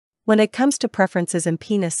When it comes to preferences in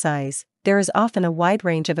penis size, there is often a wide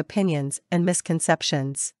range of opinions and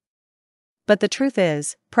misconceptions. But the truth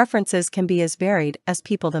is, preferences can be as varied as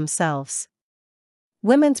people themselves.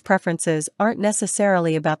 Women's preferences aren't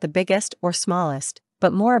necessarily about the biggest or smallest,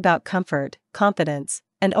 but more about comfort, confidence,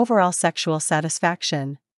 and overall sexual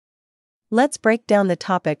satisfaction. Let's break down the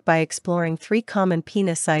topic by exploring 3 common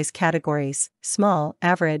penis size categories: small,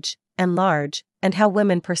 average, and large, and how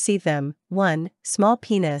women perceive them. 1. Small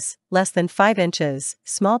penis, less than 5 inches.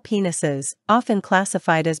 Small penises, often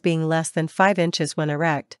classified as being less than 5 inches when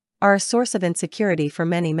erect, are a source of insecurity for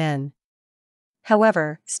many men.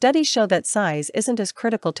 However, studies show that size isn't as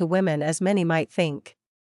critical to women as many might think.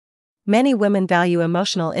 Many women value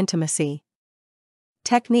emotional intimacy,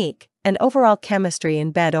 technique, and overall chemistry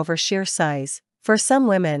in bed over sheer size. For some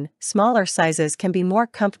women, smaller sizes can be more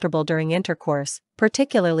comfortable during intercourse,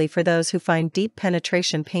 particularly for those who find deep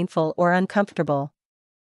penetration painful or uncomfortable.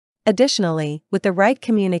 Additionally, with the right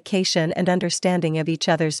communication and understanding of each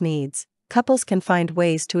other's needs, couples can find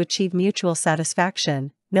ways to achieve mutual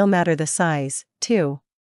satisfaction, no matter the size. 2.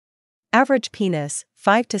 Average penis,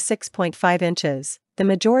 5 to 6.5 inches. The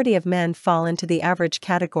majority of men fall into the average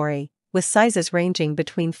category, with sizes ranging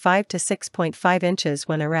between 5 to 6.5 inches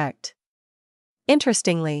when erect.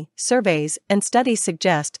 Interestingly, surveys and studies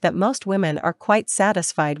suggest that most women are quite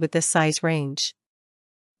satisfied with this size range.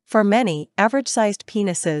 For many, average-sized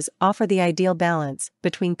penises offer the ideal balance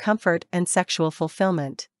between comfort and sexual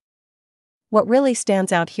fulfillment. What really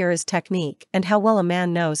stands out here is technique and how well a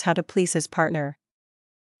man knows how to please his partner.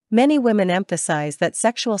 Many women emphasize that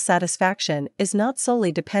sexual satisfaction is not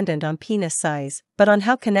solely dependent on penis size, but on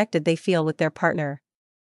how connected they feel with their partner.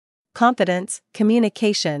 Confidence,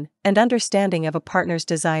 communication, and understanding of a partner's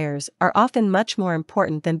desires are often much more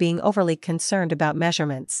important than being overly concerned about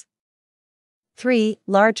measurements. 3.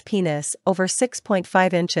 Large penis, over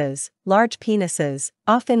 6.5 inches. Large penises,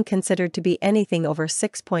 often considered to be anything over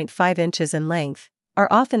 6.5 inches in length, are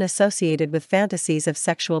often associated with fantasies of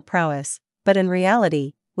sexual prowess, but in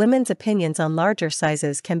reality, women's opinions on larger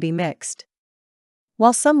sizes can be mixed.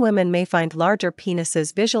 While some women may find larger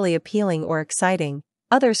penises visually appealing or exciting,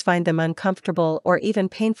 others find them uncomfortable or even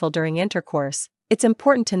painful during intercourse. It's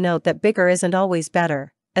important to note that bigger isn't always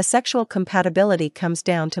better, as sexual compatibility comes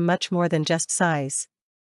down to much more than just size.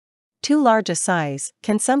 Too large a size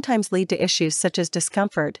can sometimes lead to issues such as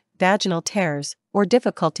discomfort, vaginal tears, or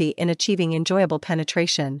difficulty in achieving enjoyable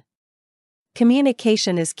penetration.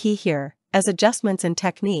 Communication is key here, as adjustments in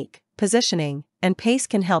technique, positioning, and pace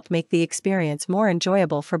can help make the experience more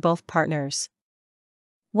enjoyable for both partners.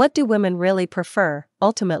 What do women really prefer?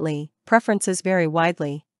 Ultimately, preferences vary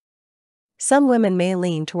widely. Some women may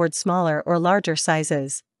lean toward smaller or larger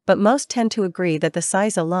sizes, but most tend to agree that the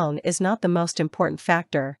size alone is not the most important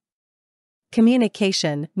factor.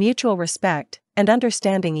 Communication, mutual respect, and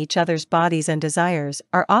understanding each other's bodies and desires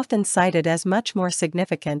are often cited as much more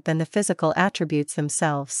significant than the physical attributes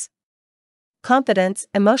themselves. Confidence,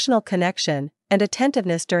 emotional connection, and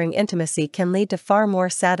attentiveness during intimacy can lead to far more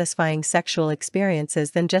satisfying sexual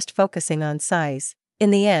experiences than just focusing on size. In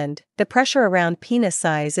the end, the pressure around penis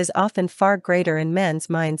size is often far greater in men's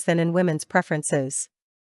minds than in women's preferences.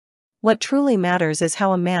 What truly matters is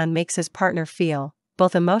how a man makes his partner feel,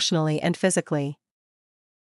 both emotionally and physically.